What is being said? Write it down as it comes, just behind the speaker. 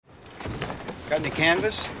Got any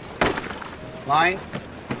canvas? Line?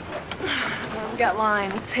 I've got line.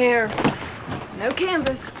 It's hair. No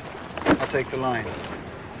canvas. I'll take the line.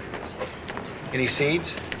 Any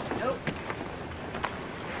seeds? Nope.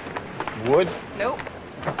 Wood? Nope.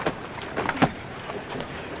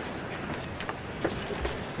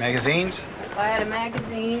 Magazines? If I had a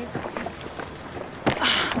magazine,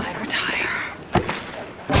 I'd retire.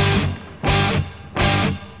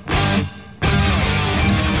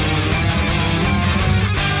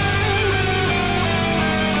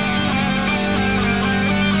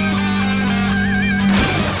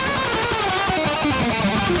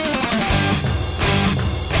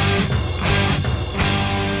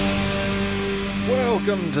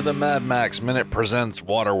 Welcome to the Mad Max Minute Presents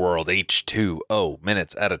Waterworld H2O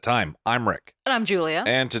Minutes at a Time. I'm Rick. And I'm Julia.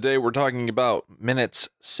 And today we're talking about minutes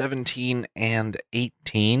 17 and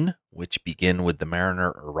 18, which begin with the Mariner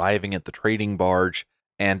arriving at the trading barge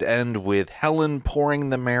and end with Helen pouring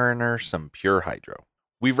the Mariner some pure hydro.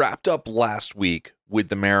 We wrapped up last week with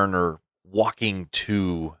the Mariner walking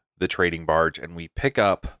to the trading barge, and we pick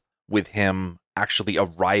up with him actually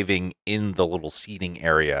arriving in the little seating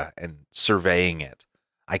area and surveying it.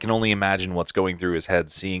 I can only imagine what's going through his head,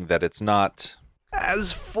 seeing that it's not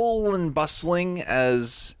as full and bustling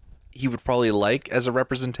as he would probably like as a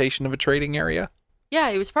representation of a trading area. Yeah,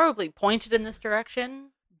 he was probably pointed in this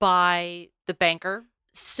direction by the banker,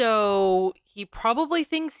 so he probably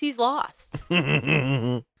thinks he's lost.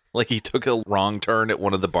 Like he took a wrong turn at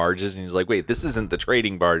one of the barges and he's like, wait, this isn't the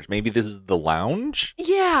trading barge. Maybe this is the lounge?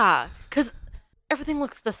 Yeah, because everything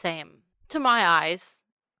looks the same to my eyes.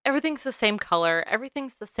 Everything's the same color.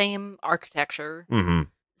 Everything's the same architecture. Mm-hmm.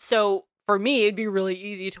 So for me, it'd be really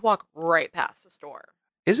easy to walk right past the store.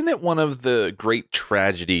 Isn't it one of the great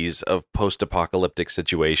tragedies of post-apocalyptic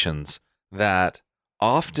situations that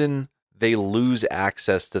often they lose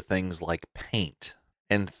access to things like paint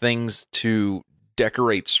and things to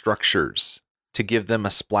decorate structures to give them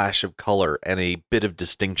a splash of color and a bit of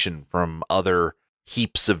distinction from other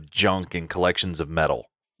heaps of junk and collections of metal?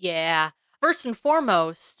 Yeah. First and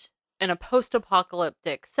foremost, in a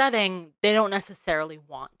post-apocalyptic setting, they don't necessarily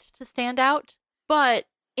want to stand out. But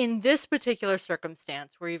in this particular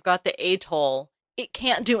circumstance, where you've got the atoll, it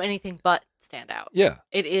can't do anything but stand out. Yeah.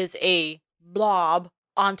 It is a blob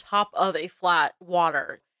on top of a flat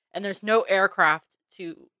water, and there's no aircraft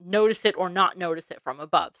to notice it or not notice it from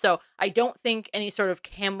above. So I don't think any sort of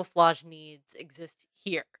camouflage needs exist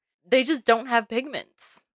here. They just don't have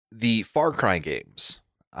pigments. The Far Cry games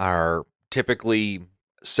are typically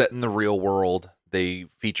set in the real world. They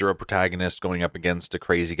feature a protagonist going up against a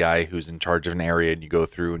crazy guy who's in charge of an area, and you go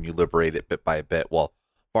through and you liberate it bit by bit. Well,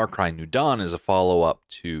 Far Cry New Dawn is a follow-up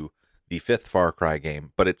to the fifth Far Cry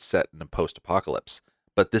game, but it's set in a post-apocalypse.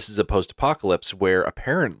 But this is a post-apocalypse where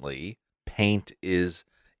apparently paint is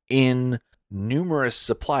in numerous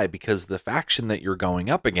supply because the faction that you're going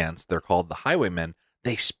up against, they're called the Highwaymen,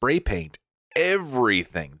 they spray paint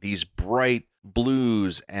everything. These bright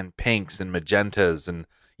blues and pinks and magentas and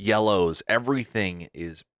yellows, everything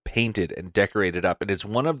is painted and decorated up. And it's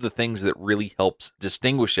one of the things that really helps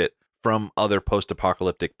distinguish it from other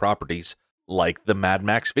post-apocalyptic properties like the Mad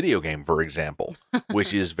Max video game, for example,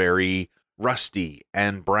 which is very rusty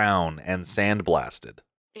and brown and sandblasted.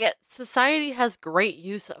 Yet society has great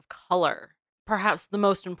use of color. Perhaps the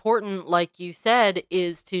most important, like you said,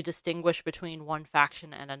 is to distinguish between one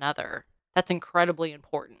faction and another. That's incredibly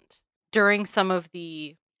important. During some of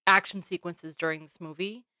the action sequences during this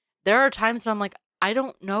movie, there are times when I'm like, I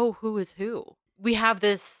don't know who is who. We have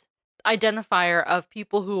this identifier of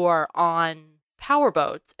people who are on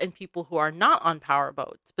powerboats and people who are not on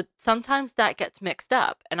powerboats, but sometimes that gets mixed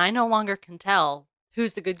up, and I no longer can tell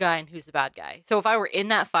who's the good guy and who's the bad guy. So if I were in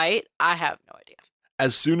that fight, I have no idea.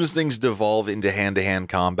 As soon as things devolve into hand-to-hand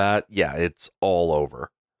combat, yeah, it's all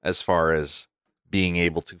over as far as being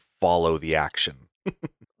able to follow the action.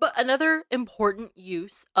 But another important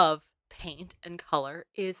use of paint and color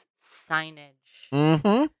is signage.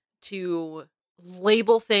 Mm-hmm. To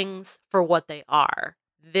label things for what they are.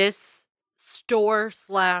 This store/bar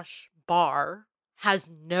has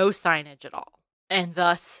no signage at all. And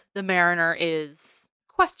thus, the Mariner is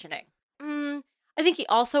questioning. I think he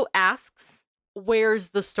also asks, where's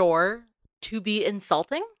the store, to be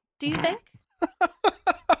insulting, do you think?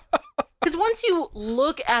 Because once you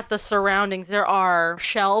look at the surroundings, there are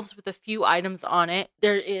shelves with a few items on it.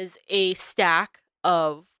 There is a stack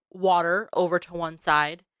of water over to one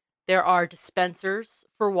side. There are dispensers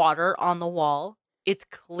for water on the wall. It's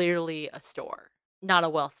clearly a store. Not a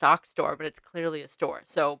well-stocked store, but it's clearly a store.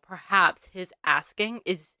 So perhaps his asking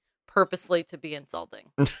is purposely to be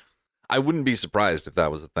insulting. I wouldn't be surprised if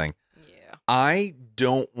that was a thing. Yeah. I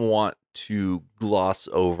don't want to gloss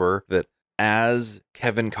over that as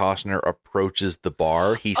Kevin Costner approaches the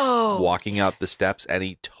bar, he's walking up the steps and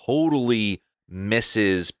he totally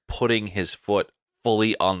misses putting his foot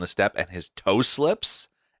fully on the step and his toe slips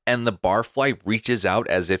and the barfly reaches out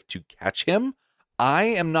as if to catch him. I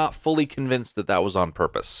am not fully convinced that that was on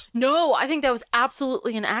purpose. No, I think that was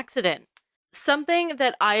absolutely an accident. Something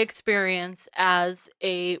that I experience as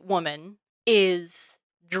a woman is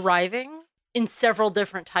driving in several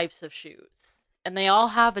different types of shoes. And they all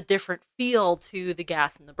have a different feel to the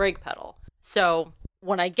gas and the brake pedal. So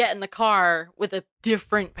when I get in the car with a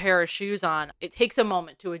different pair of shoes on, it takes a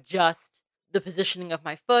moment to adjust the positioning of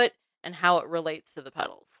my foot and how it relates to the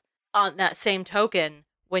pedals. On that same token,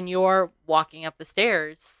 when you're walking up the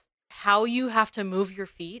stairs, how you have to move your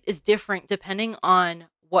feet is different depending on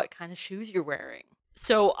what kind of shoes you're wearing.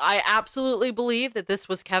 So I absolutely believe that this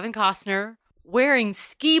was Kevin Costner wearing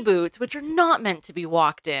ski boots, which are not meant to be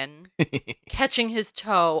walked in, catching his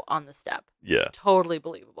toe on the step. Yeah. Totally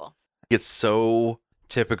believable. It's so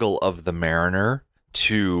typical of the Mariner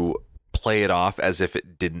to play it off as if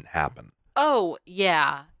it didn't happen. Oh,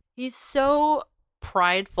 yeah. He's so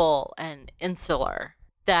prideful and insular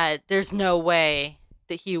that there's no way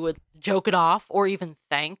that he would joke it off or even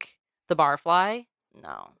thank the barfly.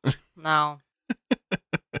 No.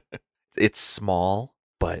 It's small,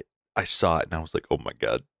 but I saw it and I was like, oh my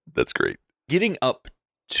God, that's great. Getting up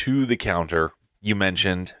to the counter, you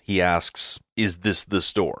mentioned, he asks, is this the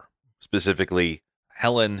store? Specifically,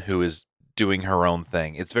 Helen, who is doing her own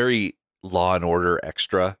thing. It's very Law and Order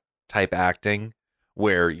Extra type acting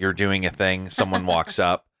where you're doing a thing, someone walks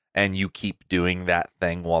up, and you keep doing that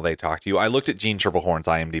thing while they talk to you. I looked at Jean Tripplehorn's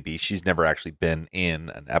IMDb. She's never actually been in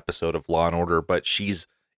an episode of Law and Order, but she's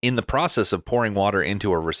in the process of pouring water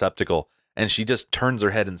into a receptacle, and she just turns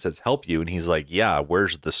her head and says, help you. And he's like, yeah,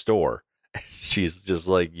 where's the store? She's just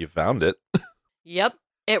like, you found it. Yep.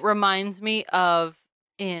 It reminds me of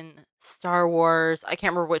in Star Wars, I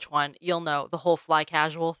can't remember which one, you'll know, the whole fly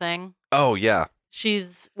casual thing. Oh, yeah.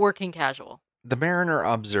 She's working casual. The Mariner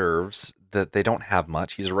observes that they don't have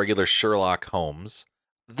much. He's a regular Sherlock Holmes.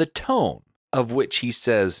 The tone of which he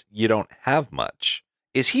says, you don't have much.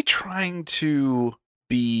 Is he trying to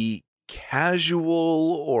be casual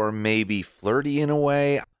or maybe flirty in a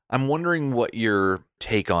way? I'm wondering what your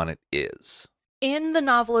take on it is. In the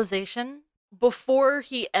novelization, before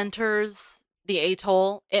he enters the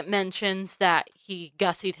atoll, it mentions that he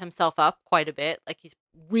gussied himself up quite a bit. Like he's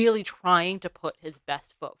really trying to put his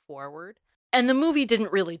best foot forward. And the movie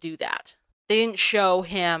didn't really do that. They didn't show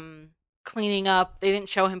him cleaning up. They didn't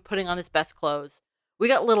show him putting on his best clothes. We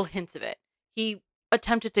got little hints of it. He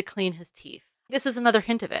attempted to clean his teeth. This is another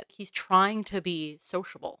hint of it. He's trying to be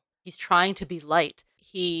sociable. He's trying to be light.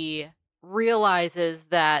 He realizes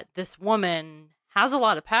that this woman has a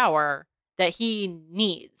lot of power that he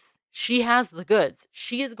needs. She has the goods.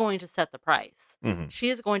 She is going to set the price. Mm-hmm. She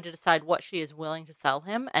is going to decide what she is willing to sell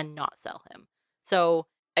him and not sell him. So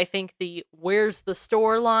I think the where's the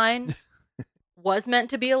store line was meant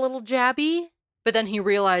to be a little jabby, but then he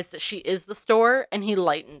realized that she is the store and he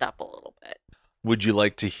lightened up a little bit. Would you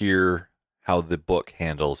like to hear how the book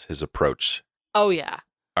handles his approach? Oh, yeah.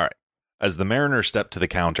 All right. As the Mariner stepped to the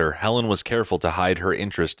counter, Helen was careful to hide her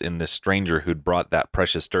interest in this stranger who'd brought that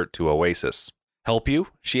precious dirt to Oasis. Help you?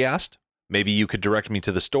 She asked. Maybe you could direct me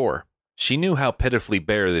to the store. She knew how pitifully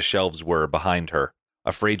bare the shelves were behind her.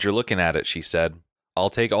 Afraid you're looking at it, she said. I'll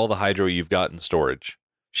take all the hydro you've got in storage.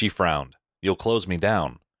 She frowned. You'll close me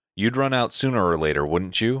down. You'd run out sooner or later,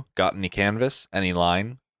 wouldn't you? Got any canvas? Any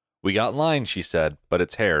line? We got line, she said, but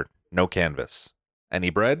it's hair, no canvas. Any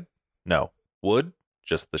bread? No. Wood?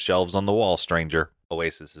 Just the shelves on the wall, stranger.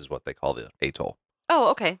 Oasis is what they call the atoll. Oh,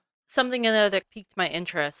 okay. Something in there that piqued my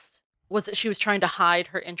interest was that she was trying to hide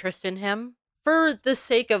her interest in him for the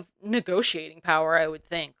sake of negotiating power, I would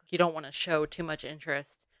think. You don't want to show too much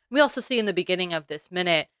interest. We also see in the beginning of this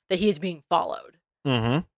minute that he is being followed.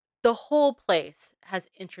 Mm-hmm. The whole place has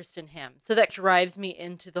interest in him. So that drives me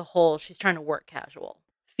into the whole she's trying to work casual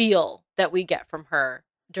feel that we get from her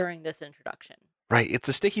during this introduction. Right. It's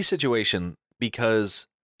a sticky situation because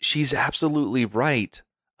she's absolutely right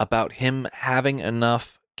about him having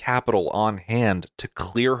enough capital on hand to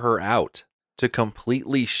clear her out, to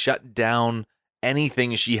completely shut down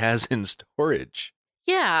anything she has in storage.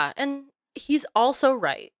 Yeah, and he's also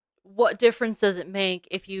right. What difference does it make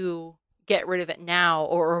if you get rid of it now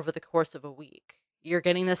or over the course of a week? You're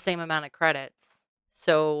getting the same amount of credits,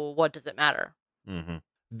 so what does it matter? Mm-hmm.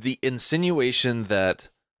 The insinuation that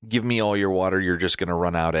give me all your water, you're just going to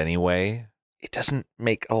run out anyway, it doesn't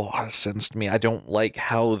make a lot of sense to me. I don't like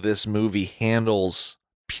how this movie handles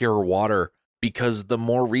pure water, because the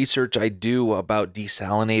more research I do about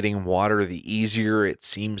desalinating water, the easier it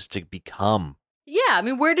seems to become. Yeah, I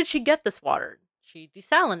mean, where did she get this water? She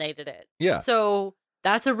desalinated it. Yeah. So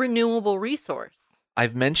that's a renewable resource.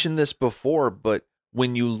 I've mentioned this before, but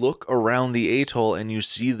when you look around the atoll and you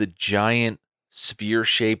see the giant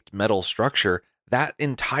sphere-shaped metal structure, that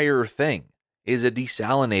entire thing is a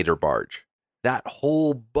desalinator barge. That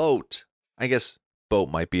whole boat, I guess boat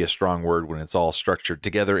might be a strong word when it's all structured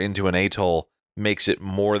together into an atoll, makes it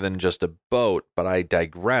more than just a boat, but I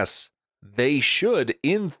digress. They should,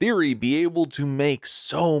 in theory, be able to make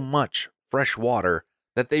so much fresh water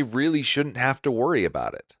that they really shouldn't have to worry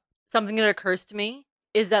about it. Something that occurs to me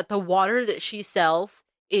is that the water that she sells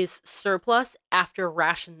is surplus after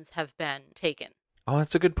rations have been taken. Oh,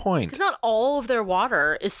 that's a good point. Because not all of their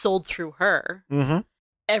water is sold through her. Mm-hmm.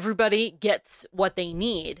 Everybody gets what they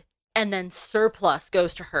need, and then surplus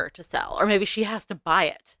goes to her to sell. Or maybe she has to buy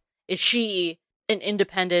it. Is she an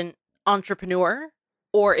independent entrepreneur,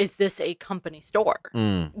 or is this a company store?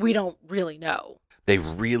 We don't really know. They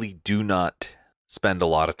really do not spend a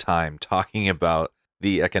lot of time talking about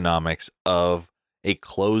the economics of a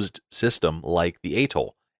closed system like the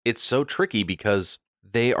atoll. It's so tricky because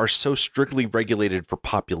they are so strictly regulated for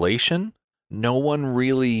population. No one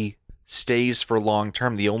really stays for long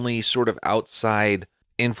term. The only sort of outside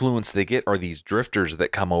influence they get are these drifters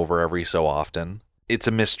that come over every so often. It's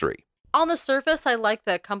a mystery. On the surface, I like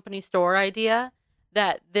the company store idea,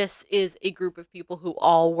 that this is a group of people who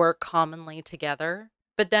all work commonly together.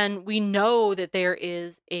 But then we know that there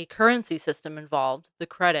is a currency system involved, the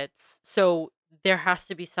credits. So there has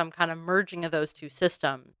to be some kind of merging of those two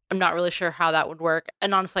systems. I'm not really sure how that would work.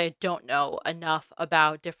 And honestly, I don't know enough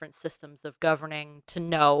about different systems of governing to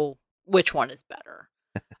know which one is better.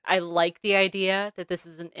 I like the idea that this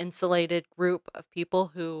is an insulated group of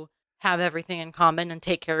people who have everything in common and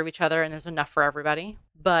take care of each other and there's enough for everybody.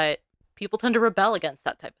 But people tend to rebel against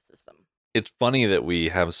that type of system. It's funny that we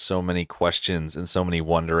have so many questions and so many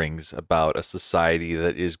wonderings about a society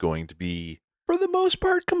that is going to be, for the most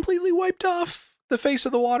part, completely wiped off the face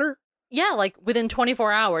of the water. Yeah, like within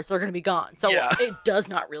 24 hours, they're going to be gone. So Yeah. It does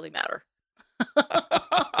not really matter.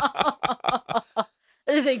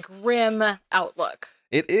 It is a grim outlook.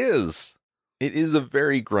 It is. It is a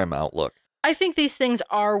very grim outlook. I think these things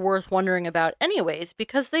are worth wondering about anyways,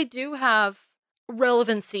 because they do have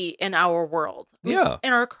relevancy in our world. Yeah.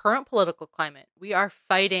 In our current political climate, we are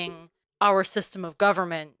fighting our system of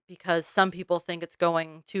government because some people think it's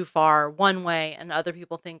going too far one way and other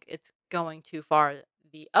people think it's going too far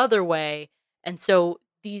the other way. And so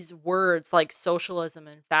these words like socialism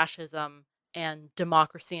and fascism and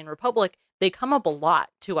democracy and republic, they come up a lot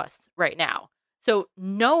to us right now. So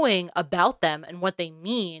knowing about them and what they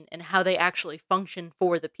mean and how they actually function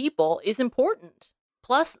for the people is important.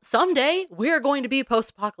 Plus, someday we're going to be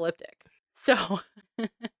post-apocalyptic. So,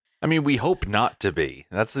 I mean, we hope not to be.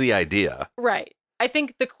 That's the idea. right. I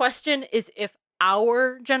think the question is if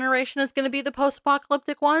our generation is going to be the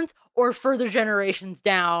post-apocalyptic ones or further generations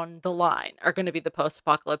down the line are going to be the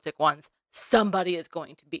post-apocalyptic ones. Somebody is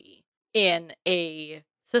going to be in a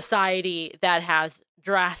society that has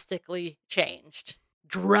drastically changed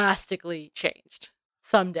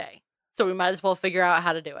someday. So we might as well figure out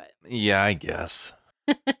how to do it. Yeah, I guess.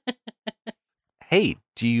 Hey,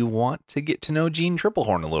 do you want to get to know Jean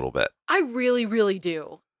Triplehorn a little bit? I really, really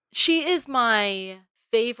do. She is my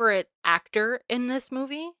favorite actor in this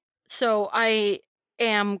movie. So I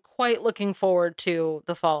am quite looking forward to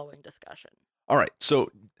the following discussion. All right,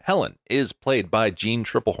 so Helen is played by Jean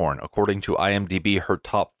Triplehorn. According to IMDb, her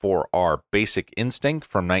top four are Basic Instinct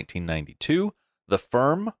from 1992, The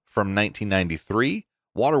Firm from 1993,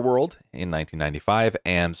 Waterworld in 1995,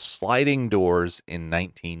 and Sliding Doors in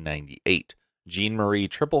 1998. Jean Marie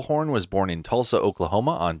Triplehorn was born in Tulsa,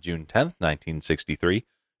 Oklahoma on June 10th, 1963.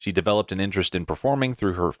 She developed an interest in performing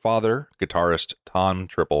through her father, guitarist Tom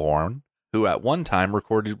Triplehorn, who at one time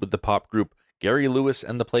recorded with the pop group Gary Lewis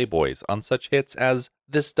and the Playboys on such hits as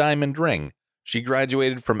This Diamond Ring. She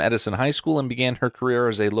graduated from Edison High School and began her career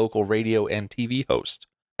as a local radio and TV host.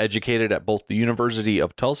 Educated at both the University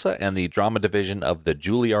of Tulsa and the drama division of the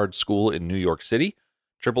Juilliard School in New York City,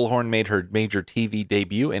 Triplehorn made her major TV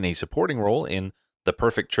debut in a supporting role in The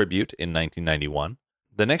Perfect Tribute in 1991.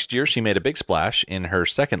 The next year, she made a big splash in her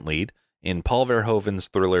second lead in Paul Verhoeven's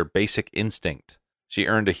thriller Basic Instinct. She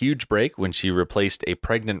earned a huge break when she replaced a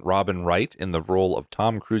pregnant Robin Wright in the role of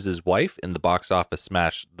Tom Cruise's wife in the box office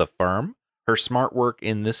smash The Firm. Her smart work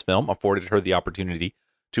in this film afforded her the opportunity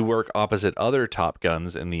to work opposite other top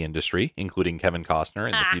guns in the industry, including Kevin Costner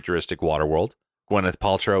in the futuristic Waterworld, Gwyneth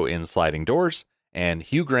Paltrow in Sliding Doors, and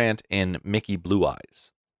Hugh Grant in Mickey Blue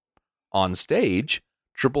Eyes. On stage,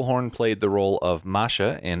 Tripplehorn played the role of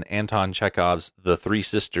Masha in Anton Chekhov's The Three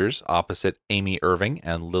Sisters opposite Amy Irving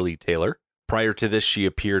and Lily Taylor. Prior to this, she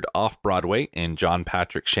appeared off-Broadway in John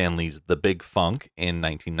Patrick Shanley's The Big Funk in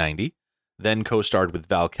 1990, then co-starred with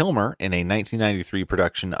Val Kilmer in a 1993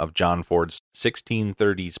 production of John Ford's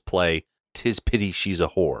 1630s play 'Tis Pity She's a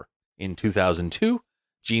Whore. In 2002,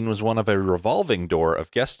 Jean was one of a revolving door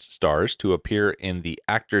of guest stars to appear in the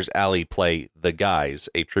Actors Alley play The Guys,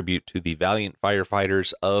 a tribute to the valiant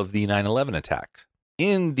firefighters of the 9/11 attack.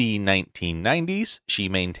 In the 1990s, she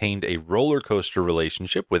maintained a roller coaster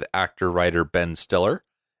relationship with actor-writer Ben Stiller.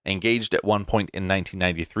 Engaged at one point in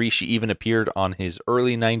 1993, she even appeared on his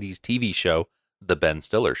early 90s TV show, The Ben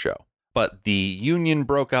Stiller Show. But the union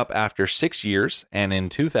broke up after 6 years, and in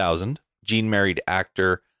 2000, Jean married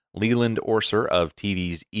actor Leland Orser of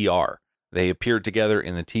TV's ER. They appeared together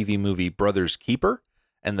in the TV movie Brothers Keeper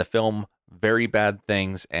and the film Very Bad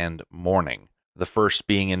Things and Mourning, the first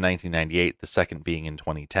being in 1998, the second being in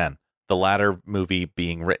 2010, the latter movie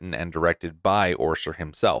being written and directed by Orser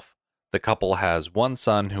himself. The couple has one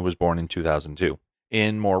son who was born in 2002.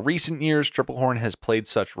 In more recent years, Tripplehorn has played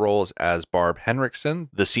such roles as Barb Henriksen,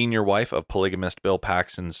 the senior wife of polygamist Bill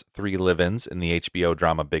Paxton's 3 live-ins in the HBO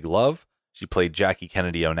drama Big Love. She played Jackie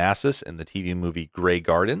Kennedy Onassis in the TV movie Grey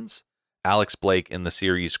Gardens, Alex Blake in the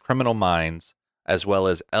series Criminal Minds, as well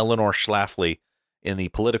as Eleanor Schlafly in the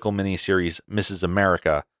political miniseries Mrs.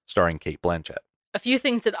 America, starring Cate Blanchett. A few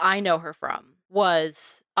things that I know her from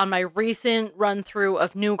was on my recent run through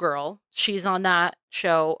of New Girl. She's on that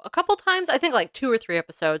show a couple times, I think like 2 or 3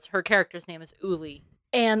 episodes. Her character's name is Uli.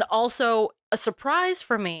 And also, a surprise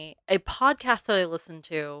for me, a podcast that I listened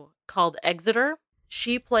to called Exeter.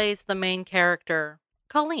 She plays the main character,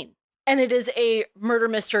 Colleen. And it is a murder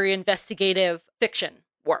mystery investigative fiction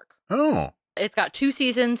work. Oh. It's got 2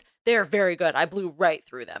 seasons. They're very good. I blew right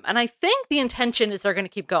through them. And I think the intention is they're going to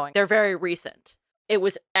keep going. They're very recent. It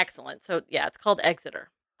was excellent. So yeah, it's called Exeter.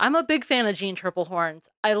 I'm a big fan of Jean Tripplehorn's.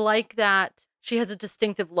 I like that she has a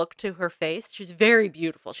distinctive look to her face. She's very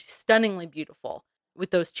beautiful. She's stunningly beautiful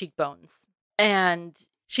with those cheekbones. And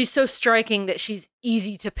she's so striking that she's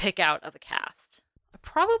easy to pick out of a cast. I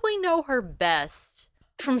probably know her best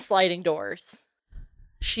from Sliding Doors.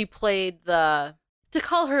 She played to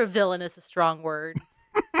call her a villain is a strong word.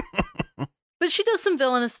 But she does some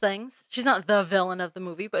villainous things. She's not the villain of the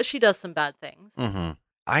movie, but she does some bad things. Mm-hmm.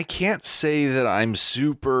 I can't say that I'm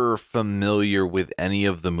super familiar with any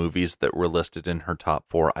of the movies that were listed in her top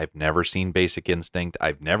 4. I've never seen Basic Instinct.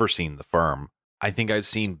 I've never seen The Firm. I think I've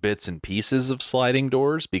seen bits and pieces of Sliding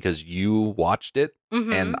Doors because you watched it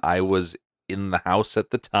and I was in the house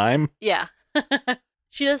at the time. Yeah.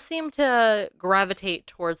 She does seem to gravitate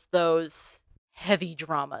towards those heavy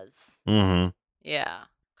dramas. Mm-hmm. Yeah.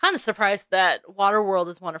 Kind of surprised that Waterworld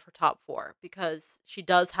is one of her top 4 because she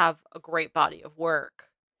does have a great body of work.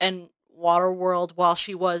 And Waterworld, while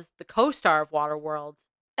she was the co-star of Waterworld,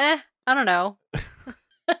 I don't know.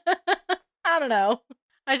 I don't know.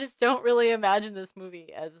 I just don't really imagine this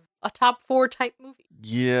movie as a top 4 type movie.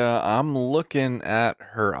 Yeah, I'm looking at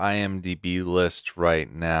her IMDb list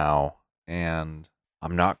right now, and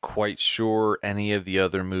I'm not quite sure any of the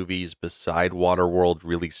other movies beside Waterworld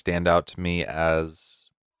really stand out to me as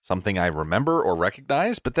something I remember or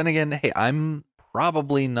recognize. But then again, hey, I'm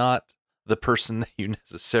probably not the person that you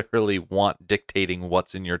necessarily want dictating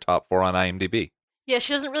what's in your top 4 on IMDb. Yeah,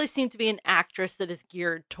 she doesn't really seem to be an actress that is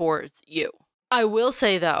geared towards you. I will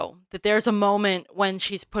say, though, that there's a moment when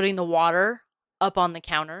she's putting the water up on the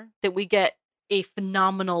counter that we get a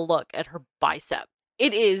phenomenal look at her bicep.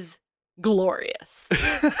 It is glorious.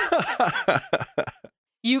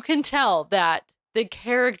 You can tell that the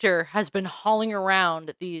character has been hauling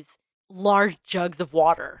around these large jugs of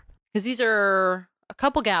water because these are a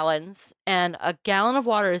couple gallons and a gallon of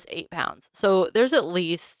water is 8 pounds. So there's at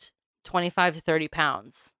least 25 to 30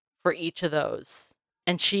 pounds for each of those.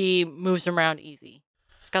 And she moves them around easy.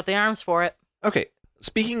 She's got the arms for it. Okay,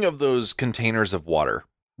 speaking of those containers of water,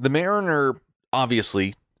 the Mariner,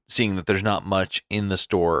 obviously, seeing that there's not much in the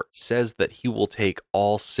store, says that he will take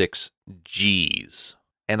all 6 Gs.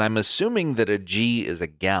 And I'm assuming that a G is a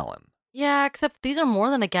gallon. Yeah, except these are more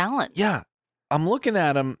than a gallon. Yeah, I'm looking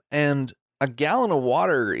at them, and a gallon of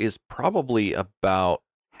water is probably about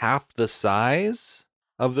half the size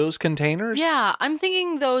of those containers. Yeah, I'm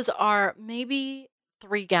thinking those are maybe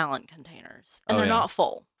 3-gallon containers, and they're not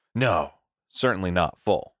full. No, certainly not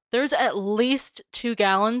full. There's at least 2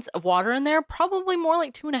 gallons of water in there, probably more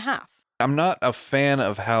like 2.5. I'm not a fan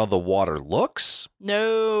of how the water looks.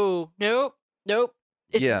 Nope.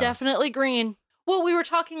 It's definitely green. Well, we were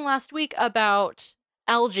talking last week about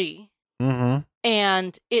algae Mm-hmm.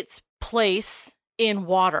 and its place in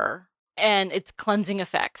water and its cleansing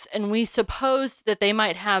effects. And we supposed that they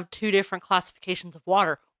might have 2 different classifications of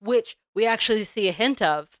water, which we actually see a hint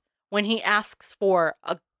of when he asks for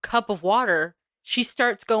a cup of water. She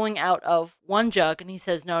starts going out of one jug and he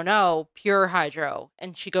says, no, pure hydro.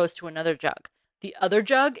 And she goes to another jug. The other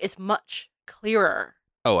jug is much clearer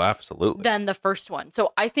Oh, absolutely. than the first one.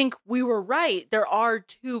 So I think we were right. There are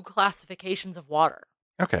 2 classifications of water.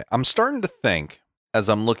 Okay, I'm starting to think, as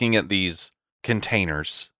I'm looking at these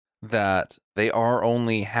containers, that they are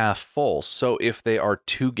only half full. So if they are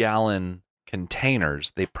 2-gallon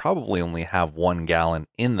containers, they probably only have 1 gallon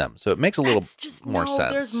in them. So it makes a little That's just, more no,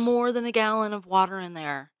 sense. There's more than a gallon of water in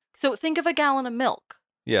there. So think of a gallon of milk.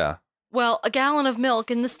 Yeah. Well, a gallon of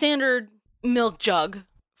milk in the standard milk jug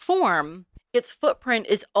form, its footprint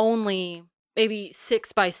is only maybe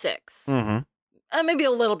 6 by 6. Mm-hmm. Maybe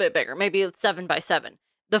a little bit bigger. Maybe it's 7 by 7.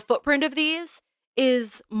 The footprint of these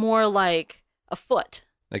is more like a foot.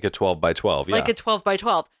 Like a 12 by 12, yeah. Like a 12 by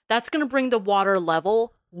 12. That's going to bring the water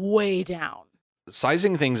level way down.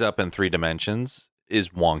 Sizing things up in 3 dimensions is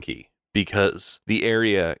wonky because the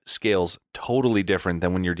area scales totally different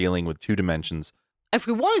than when you're dealing with 2 dimensions. If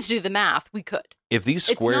we wanted to do the math, we could. If these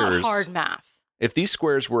squares, It's not hard math. If these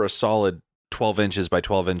squares were a solid 12 inches by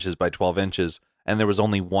 12 inches by 12 inches and there was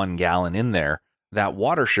only 1 gallon in there, that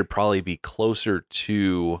water should probably be closer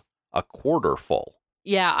to a quarter full.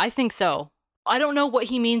 Yeah, I think so. I don't know what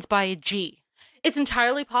he means by a G. It's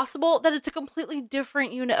entirely possible that it's a completely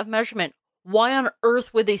different unit of measurement. Why on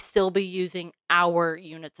earth would they still be using our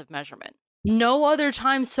units of measurement? No other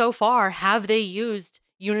time so far have they used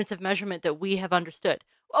units of measurement that we have understood.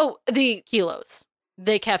 Oh, the kilos.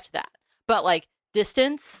 They kept that. But like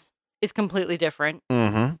distance is completely different.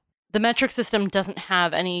 Mm-hmm. The metric system doesn't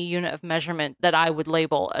have any unit of measurement that I would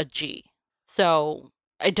label a G. So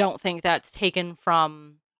I don't think that's taken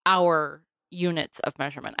from our units of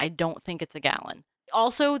measurement. I don't think it's a gallon.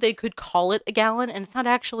 Also, they could call it a gallon, and it's not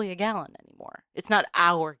actually a gallon anymore. It's not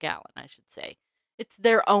our gallon, I should say. It's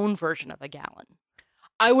their own version of a gallon.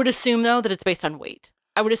 I would assume, though, that it's based on weight.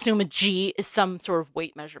 I would assume a G is some sort of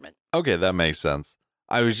weight measurement. Okay, that makes sense.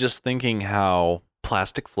 I was just thinking how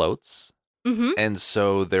plastic floats. Mm-hmm. And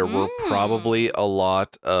so there were probably a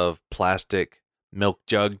lot of plastic milk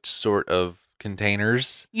jug sort of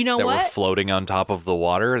containers You know that were what? floating on top of the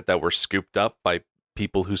water that were scooped up by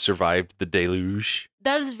people who survived the deluge.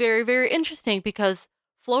 That is very, very interesting because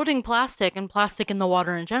floating plastic and plastic in the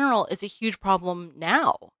water in general is a huge problem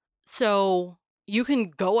now. So you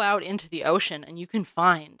can go out into the ocean and you can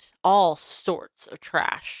find all sorts of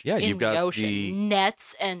trash Yeah, in you've got the ocean. the-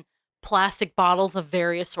 Nets and plastic bottles of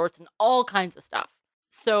various sorts and all kinds of stuff.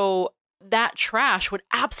 So that trash would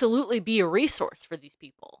absolutely be a resource for these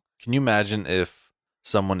people. Can you imagine if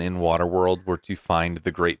someone in Waterworld were to find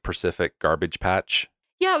the Great Pacific Garbage Patch?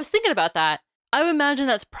 Yeah, I was thinking about that. I would imagine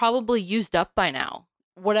that's probably used up by now.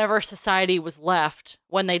 Whatever society was left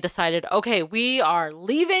when they decided, okay, we are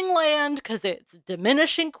leaving land because it's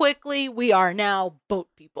diminishing quickly. We are now boat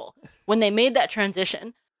people. When they made that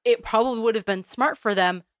transition, it probably would have been smart for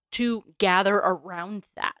them to gather around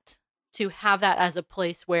that, to have that as a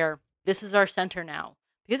place where this is our center now,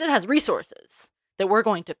 because it has resources that we're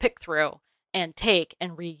going to pick through and take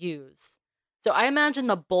and reuse. So I imagine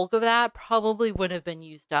the bulk of that probably would have been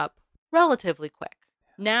used up relatively quick.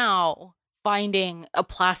 Now, finding a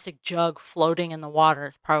plastic jug floating in the water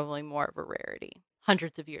is probably more of a rarity,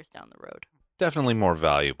 hundreds of years down the road. Definitely more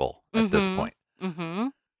valuable at this Mhm. point. Mm-hmm.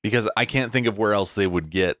 Because I can't think of where else they would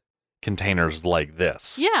get containers like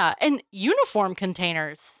this. Yeah, and uniform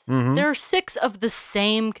containers. Mhm. There are 6 of the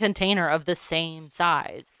same container of the same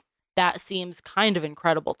size. That seems kind of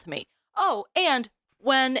incredible to me. Oh, and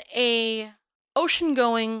when a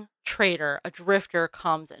ocean-going trader, a drifter,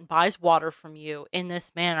 comes and buys water from you in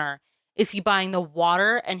this manner, is he buying the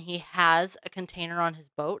water and he has a container on his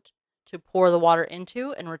boat to pour the water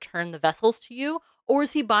into and return the vessels to you? Or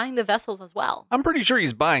is he buying the vessels as well? I'm pretty sure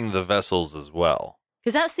he's buying the vessels as well.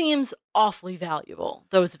 Because that seems awfully valuable,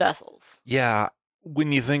 those vessels. Yeah,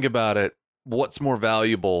 when you think about it, what's more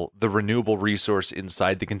valuable, the renewable resource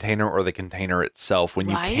inside the container or the container itself when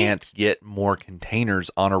Right? you can't get more containers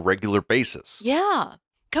on a regular basis? Yeah.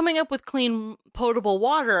 Coming up with clean, potable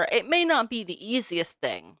water, it may not be the easiest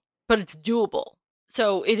thing, but it's doable.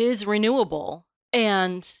 So it is renewable.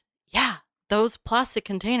 And yeah, those plastic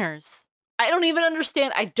containers. I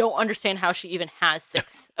don't understand how she even has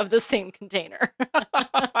 6 of the same container.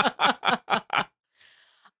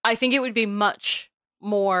 I think it would be much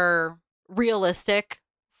more realistic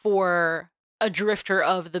for a drifter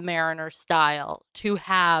of the mariner style to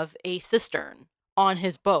have a cistern on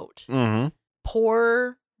his boat. Mm-hmm.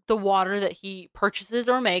 Pour the water that he purchases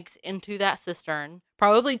or makes into that cistern,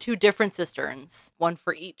 probably 2 different cisterns, one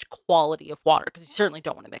for each quality of water, because you certainly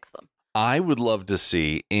don't want to mix them. I would love to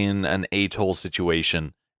see in an atoll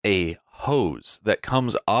situation a hose that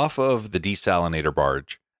comes off of the desalinator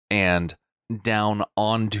barge and down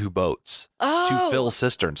onto boats to fill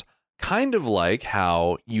cisterns. Kind of like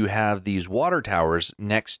how you have these water towers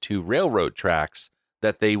next to railroad tracks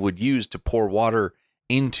that they would use to pour water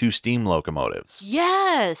into steam locomotives.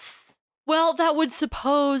 Yes. Well, that would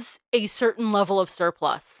suppose a certain level of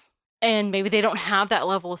surplus. And maybe they don't have that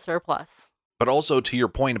level of surplus. But also to your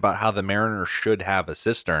point about how the mariner should have a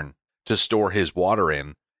cistern to store his water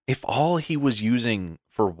in, if all he was using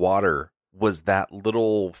for water was that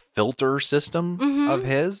little filter system of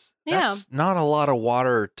his, that's not a lot of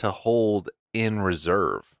water to hold in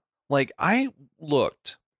reserve. Like, I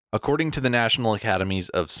looked, according to the National Academies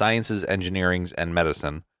of Sciences, Engineering, and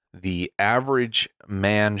Medicine, the average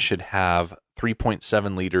man should have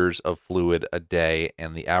 3.7 liters of fluid a day,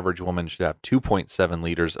 and the average woman should have 2.7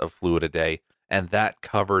 liters of fluid a day. And that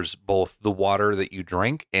covers both the water that you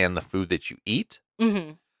drink and the food that you eat.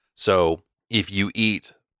 Mm-hmm. So if you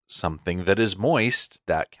eat something that is moist,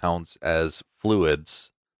 that counts as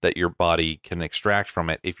fluids that your body can extract from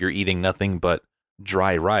it. If you're eating nothing but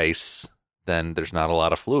dry rice, then there's not a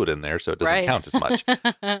lot of fluid in there, so it doesn't count as much.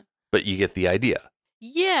 But you get the idea.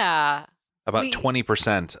 Yeah. About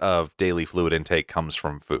 20% of daily fluid intake comes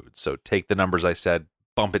from food. So take the numbers I said,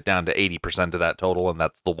 bump it down to 80% of that total, and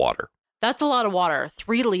that's the water. That's a lot of water.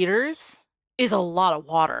 3 liters is a lot of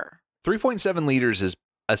water. 3.7 liters is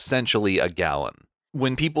essentially a gallon.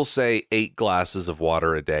 When people say 8 glasses of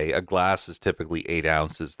water a day, a glass is typically 8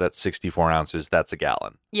 ounces. That's 64 ounces. That's a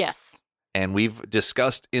gallon. Yes. And we've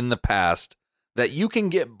discussed in the past that you can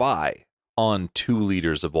get by on 2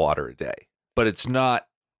 liters of water a day, but it's not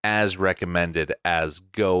as recommended as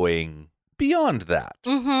going beyond that.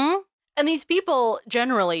 Mm-hmm. And these people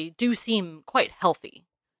generally do seem quite healthy.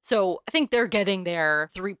 So I think they're getting their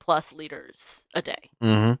 3+ liters a day,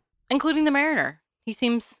 including the mariner. He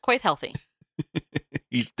seems quite healthy.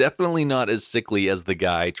 He's definitely not as sickly as the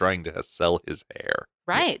guy trying to sell his hair.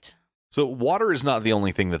 Right. So water is not the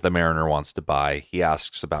only thing that the mariner wants to buy. He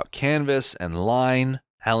asks about canvas and line.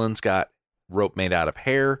 Helen's got rope made out of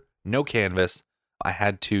hair, no canvas. I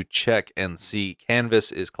had to check and see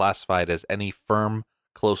canvas is classified as any firm,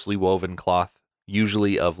 closely woven cloth,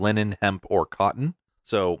 usually of linen, hemp, or cotton.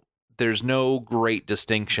 So there's no great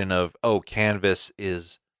distinction of, canvas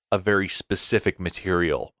is a very specific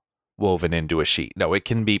material woven into a sheet. No, it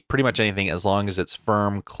can be pretty much anything as long as it's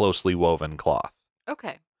firm, closely woven cloth.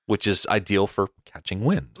 Okay. Which is ideal for catching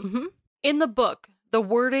wind. Mm-hmm. In the book, the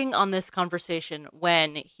wording on this conversation,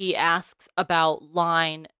 when he asks about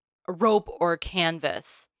line, rope, or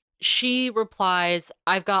canvas, she replies,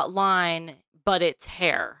 I've got line, but it's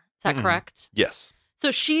hair. Is that correct? Yes. So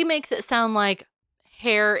she makes it sound like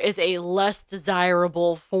hair is a less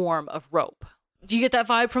desirable form of rope. Do you get that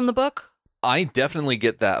vibe from the book? I definitely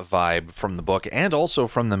get that vibe from the book and also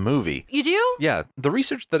from the movie. You do? Yeah. The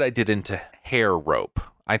research that I did into hair rope,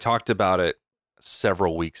 I talked about it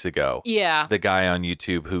several weeks ago. Yeah. The guy on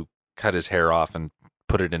YouTube who cut his hair off and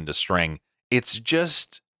put it into string. It's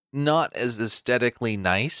just not as aesthetically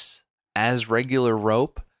nice as regular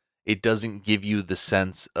rope. It doesn't give you the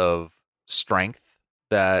sense of strength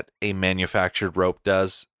that a manufactured rope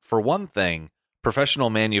does. For one thing, professional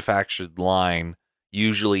manufactured line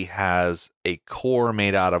usually has a core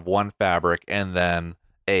made out of one fabric and then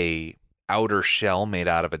a outer shell made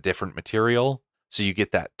out of a different material. So you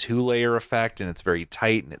get that 2-layer effect, and it's very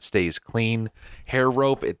tight and it stays clean. Hair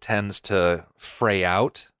rope, it tends to fray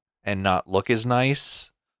out and not look as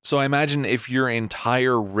nice. So I imagine if your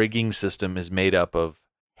entire rigging system is made up of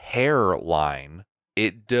hair line,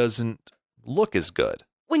 it doesn't look as good.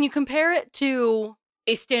 When you compare it to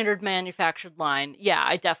a standard manufactured line, yeah,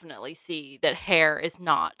 I definitely see that hair is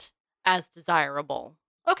not as desirable.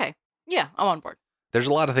 Okay. Yeah, I'm on board. There's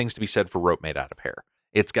a lot of things to be said for rope made out of hair.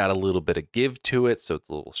 It's got a little bit of give to it, so it's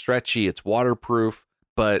a little stretchy, it's waterproof,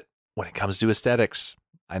 but when it comes to aesthetics,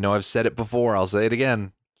 I know I've said it before, I'll say it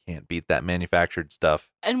again, can't beat that manufactured stuff.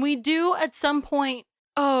 And we do at some point,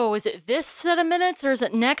 is it this set of minutes or is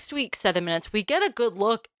it next week's set of minutes? We get a good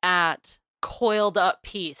look at coiled up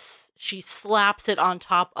piece. She slaps it on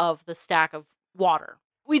top of the stack of water.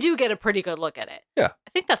 We do get a pretty good look at it. Yeah. I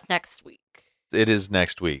think that's next week. It is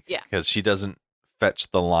next week. Yeah. Because she doesn't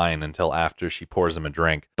fetch the line until after she pours him a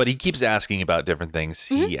drink. But he keeps asking about different things.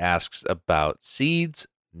 He asks about seeds.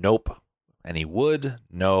 Nope. Any wood?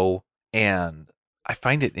 No. And I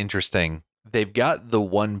find it interesting. They've got the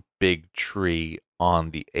one big tree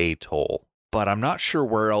on the atoll but I'm not sure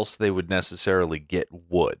where else they would necessarily get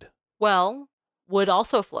wood. Well, wood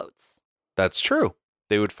also floats. That's true.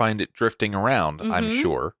 They would find it drifting around, I'm Mhm.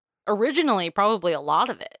 sure. Originally, probably a lot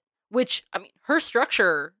of it. Which, I mean, her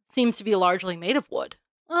structure seems to be largely made of wood.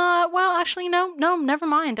 Well, actually, no, never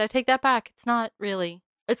mind. I take that back. It's not really.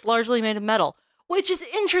 It's largely made of metal, which is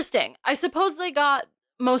interesting. I suppose they got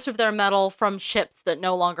most of their metal from ships that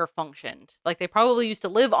no longer functioned. Like, they probably used to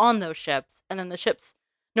live on those ships, and then the ships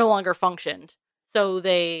no longer functioned. So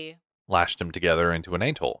they. Lashed them together into an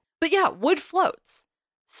atoll. But yeah, wood floats.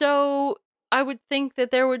 So I would think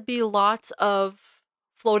that there would be lots of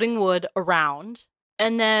floating wood around.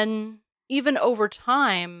 And then, even over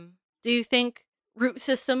time, do you think root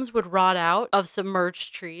systems would rot out of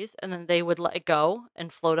submerged trees and then they would let it go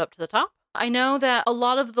and float up to the top? I know that a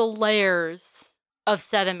lot of the layers of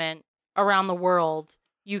sediment around the world,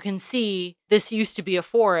 you can see this used to be a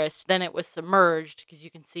forest, then it was submerged because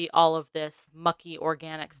you can see all of this mucky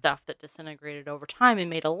organic stuff that disintegrated over time and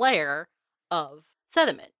made a layer of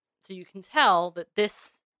sediment. So you can tell that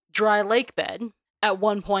this dry lake bed at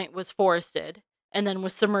one point was forested and then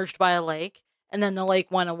was submerged by a lake, and then the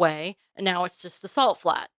lake went away, and now it's just a salt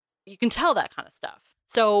flat. You can tell that kind of stuff.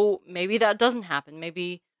 So maybe that doesn't happen.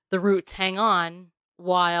 Maybe the roots hang on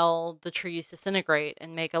while the trees disintegrate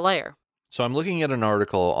and make a layer. So I'm looking at an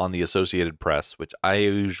article on the Associated Press, which I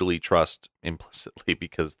usually trust implicitly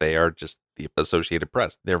because they are just the Associated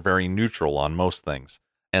Press. They're very neutral on most things.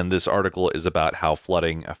 And this article is about how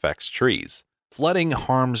flooding affects trees. Flooding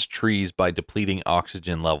harms trees by depleting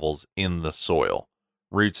oxygen levels in the soil.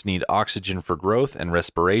 Roots need oxygen for growth and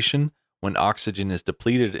respiration. When oxygen is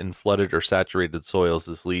depleted in flooded or saturated soils,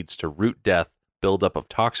 this leads to root death, buildup of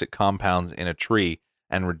toxic compounds in a tree,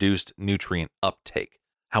 and reduced nutrient uptake.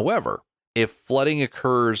 However, if flooding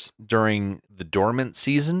occurs during the dormant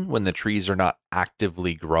season, when the trees are not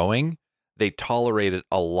actively growing, they tolerate it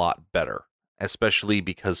a lot better, especially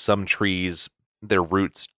because some trees, their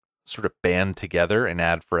roots sort of band together and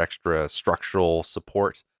add for extra structural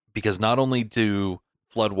support. Because not only do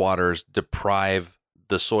floodwaters deprive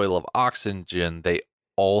the soil of oxygen, they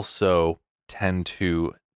also tend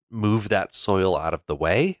to move that soil out of the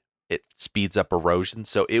way. It speeds up erosion.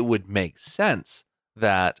 So it would make sense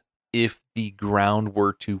that if the ground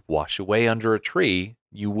were to wash away under a tree,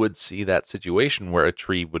 you would see that situation where a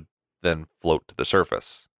tree would then float to the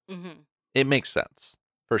surface. Mm-hmm. It makes sense,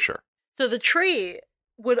 for sure. So the tree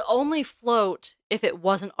would only float if it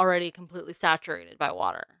wasn't already completely saturated by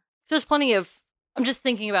water. So there's plenty of, I'm just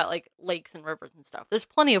thinking about like lakes and rivers and stuff. There's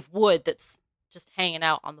plenty of wood that's just hanging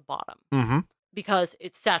out on the bottom Mm-hmm. because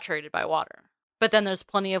it's saturated by water. But then there's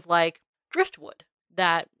plenty of like driftwood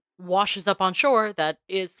that washes up on shore that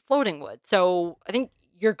is floating wood. So I think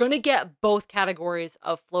you're going to get both categories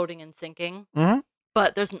of floating and sinking. Mm-hmm.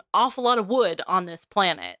 But there's an awful lot of wood on this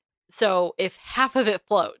planet. So if half of it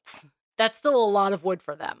floats, that's still a lot of wood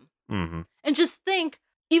for them. Mm-hmm. And just think,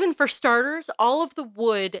 even for starters, all of the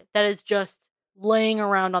wood that is just laying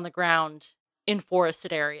around on the ground in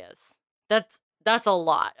forested areas, that's a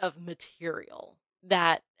lot of material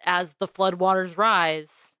that, as the floodwaters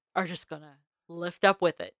rise, are just going to lift up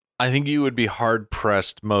with it. I think you would be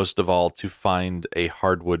hard-pressed most of all to find a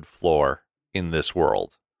hardwood floor in this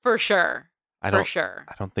world. For sure. I For sure.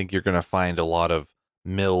 don't think you're going to find a lot of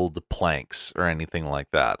milled planks or anything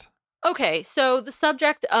like that. Okay, so the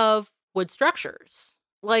subject of wood structures,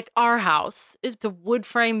 like our house, is a wood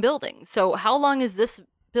frame building. So how long is this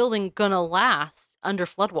building gonna last under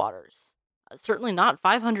floodwaters? Certainly not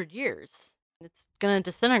 500 years. It's gonna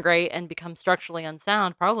disintegrate and become structurally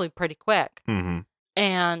unsound probably pretty quick. Mm-hmm.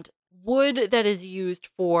 And wood that is used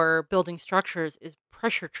for building structures is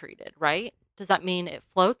pressure treated, right? Does that mean it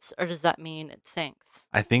floats or does that mean it sinks?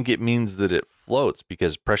 I think it means that it floats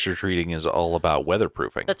because pressure treating is all about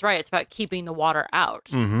weatherproofing. That's right. It's about keeping the water out.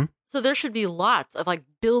 Mm-hmm. So there should be lots of like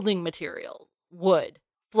building material, wood,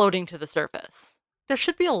 floating to the surface. There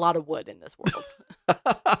should be a lot of wood in this world.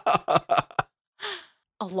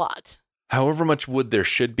 A lot. However much wood there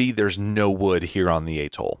should be, there's no wood here on the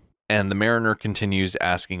atoll. And the mariner continues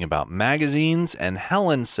asking about magazines, and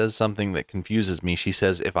Helen says something that confuses me. She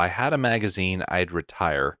says, if I had a magazine, I'd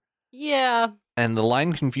retire. Yeah. And the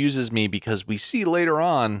line confuses me because we see later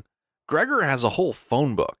on, Gregor has a whole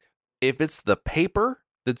phone book. If it's the paper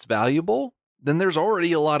that's valuable, then there's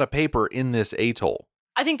already a lot of paper in this atoll.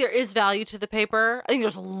 I think there is value to the paper. I think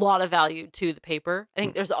there's a lot of value to the paper. I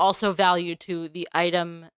think there's also value to the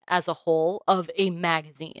item as a whole of a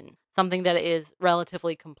magazine. Something that is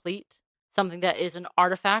relatively complete. Something that is an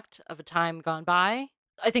artifact of a time gone by.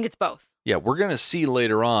 I think it's both. Yeah, we're going to see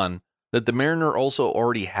later on that the mariner also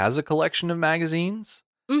already has a collection of magazines.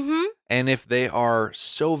 Mm-hmm. And if they are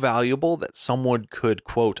so valuable that someone could,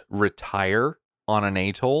 quote, retire on an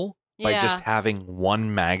atoll by Yeah. just having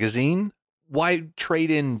one magazine, why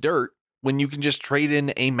trade in dirt when you can just trade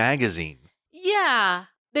in a magazine? Yeah,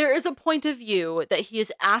 there is a point of view that he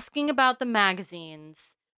is asking about the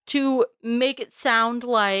magazines to make it sound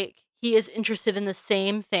like he is interested in the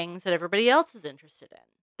same things that everybody else is interested in.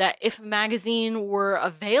 That if a magazine were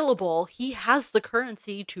available, he has the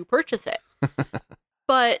currency to purchase it.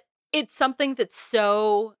 But it's something that's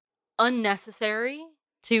so unnecessary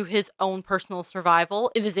to his own personal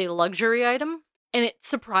survival. It is a luxury item, and it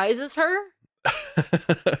surprises her.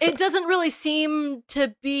 It doesn't really seem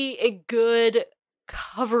to be a good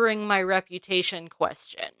covering my reputation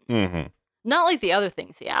question. Mm-hmm. Not like the other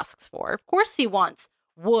things he asks for. Of course, he wants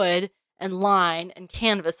wood and line and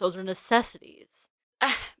canvas. Those are necessities.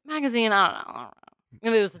 Magazine, I don't know.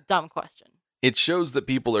 Maybe it was a dumb question. It shows that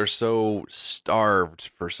people are so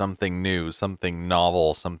starved for something new, something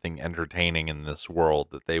novel, something entertaining in this world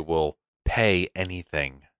that they will pay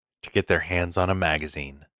anything to get their hands on a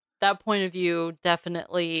magazine. That point of view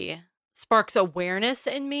definitely sparks awareness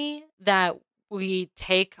in me that we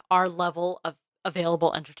take our level of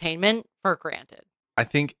available entertainment for granted. I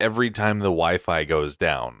think every time the Wi-Fi goes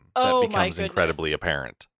down, Oh, that my becomes goodness. incredibly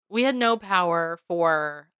apparent. We had no power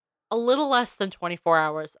for a little less than 24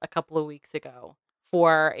 hours a couple of weeks ago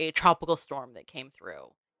for a tropical storm that came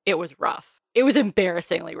through. It was rough. It was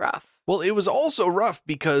embarrassingly rough. Well, it was also rough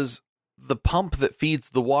because the pump that feeds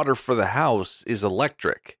the water for the house is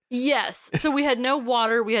electric. Yes. So we had no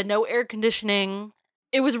water. We had no air conditioning.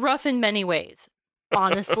 It was rough in many ways.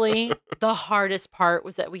 Honestly, the hardest part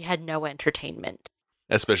was that we had no entertainment.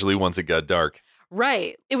 Especially once it got dark.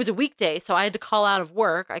 Right. It was a weekday, so I had to call out of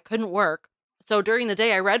work. I couldn't work. So during the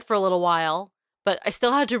day, I read for a little while, but I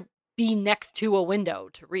still had to be next to a window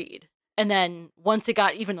to read. And then once it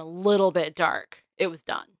got even a little bit dark, it was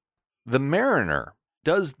done. The Mariner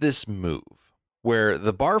does this move where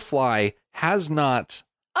the barfly has not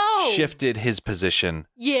shifted his position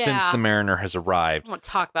since the Mariner has arrived. I want to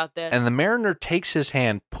talk about this. And the Mariner takes his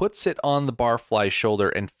hand, puts it on the barfly's shoulder,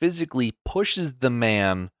 and physically pushes the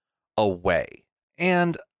man away.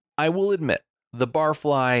 And I will admit, the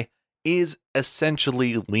barfly is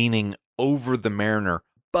essentially leaning over the Mariner,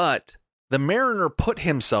 but the Mariner put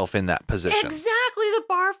himself in that position. Exactly. The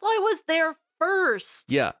barfly was there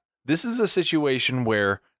first. Yeah. This is a situation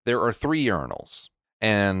where there are 3 urinals,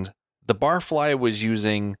 and the barfly was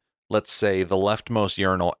using, let's say, the leftmost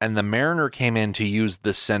urinal, and the Mariner came in to use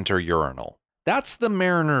the center urinal. That's the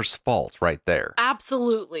Mariner's fault right there.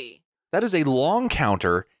 Absolutely. That is a long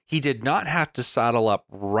counter. He did not have to saddle up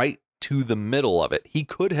right to the middle of it. He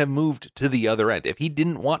could have moved to the other end. If he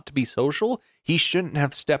didn't want to be social, he shouldn't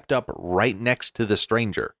have stepped up right next to the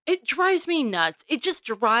stranger. It drives me nuts. It just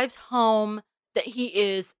drives home that he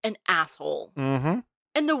is an asshole. Mm-hmm.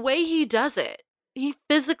 And the way he does it, he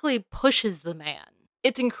physically pushes the man.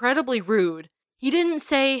 It's incredibly rude. He didn't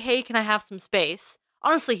say, hey, can I have some space?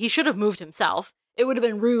 Honestly, he should have moved himself. It would have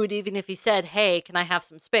been rude even if he said, hey, can I have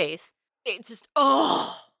some space? It's just,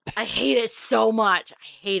 I hate it so much. I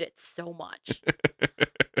hate it so much.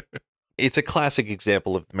 It's a classic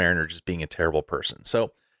example of the Mariner just being a terrible person.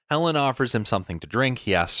 So Helen offers him something to drink.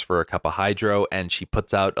 He asks for a cup of hydro, and she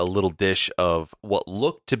puts out a little dish of what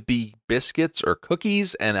look to be biscuits or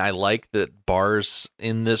cookies. And I like that bars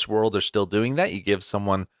in this world are still doing that. You give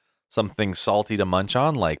someone something salty to munch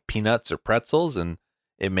on, like peanuts or pretzels, and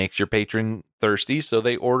it makes your patron thirsty, so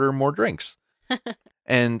they order more drinks.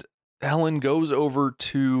 And Helen goes over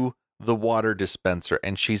to the water dispenser,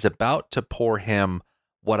 and she's about to pour him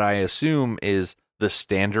what I assume is the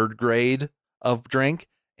standard grade of drink.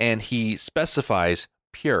 And he specifies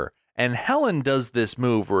pure. And Helen does this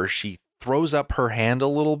move where she throws up her hand a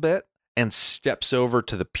little bit and steps over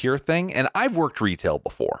to the pure thing. And I've worked retail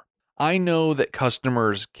before. I know that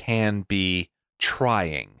customers can be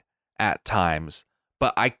trying at times,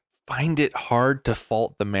 but I find it hard to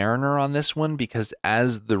fault the Mariner on this one because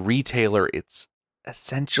as the retailer, it's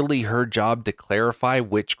essentially her job to clarify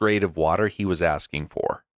which grade of water he was asking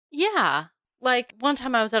for. Yeah. Like one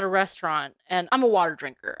time I was at a restaurant and I'm a water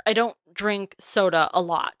drinker. I don't drink soda a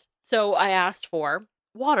lot. So I asked for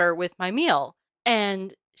water with my meal.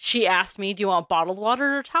 And she asked me, do you want bottled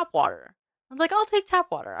water or tap water? I was like, I'll take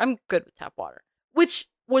tap water. I'm good with tap water. Which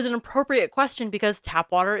was an appropriate question because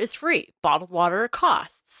tap water is free. Bottled water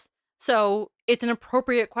costs. So it's an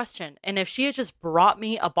appropriate question. And if she had just brought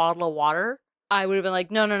me a bottle of water, I would have been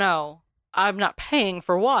like, no. I'm not paying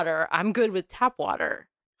for water. I'm good with tap water.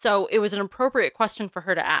 So it was an appropriate question for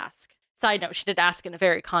her to ask. Side note, she did ask in a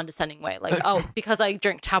very condescending way. Like, oh, because I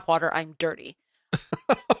drink tap water, I'm dirty.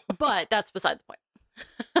 But that's beside the point.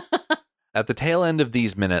 At the tail end of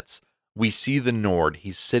these minutes, we see the Nord.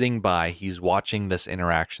 He's sitting by, he's watching this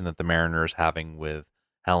interaction that the Mariner is having with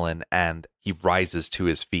Helen, and he rises to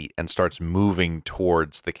his feet and starts moving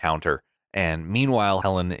towards the counter. And meanwhile,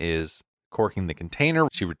 Helen is corking the container.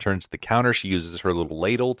 She returns to the counter. She uses her little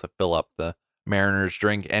ladle to fill up the Mariner's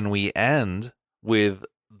drink, and we end with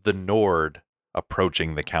the Nord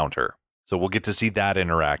approaching the counter. So we'll get to see that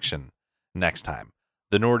interaction next time.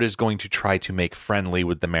 The Nord is going to try to make friendly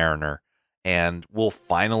with the Mariner, and we'll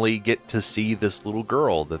finally get to see this little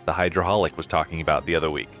girl that the Hydroholic was talking about the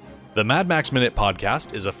other week. The Mad Max Minute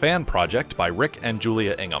podcast is a fan project by Rick and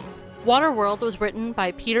Julia Ingham. Waterworld was written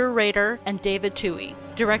by Peter Rader and David Toohey,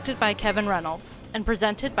 directed by Kevin Reynolds, and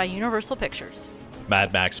presented by Universal Pictures.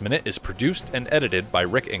 Mad Max Minute is produced and edited by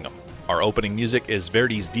Rick Ingham. Our opening music is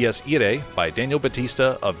Verdi's Dies Irae by Daniel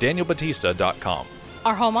Batista of danielbatista.com.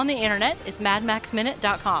 Our home on the internet is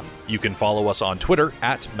madmaxminute.com. You can follow us on Twitter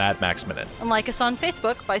at Mad Max Minute. And like us on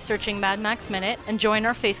Facebook by searching Mad Max Minute and join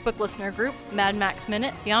our Facebook listener group, Mad Max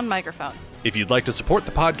Minute Beyond Microphone. If you'd like to support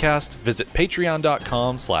the podcast, visit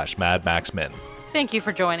patreon.com/madmaxmin. Thank you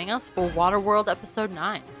for joining us for Waterworld Episode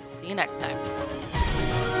 9. See you next time.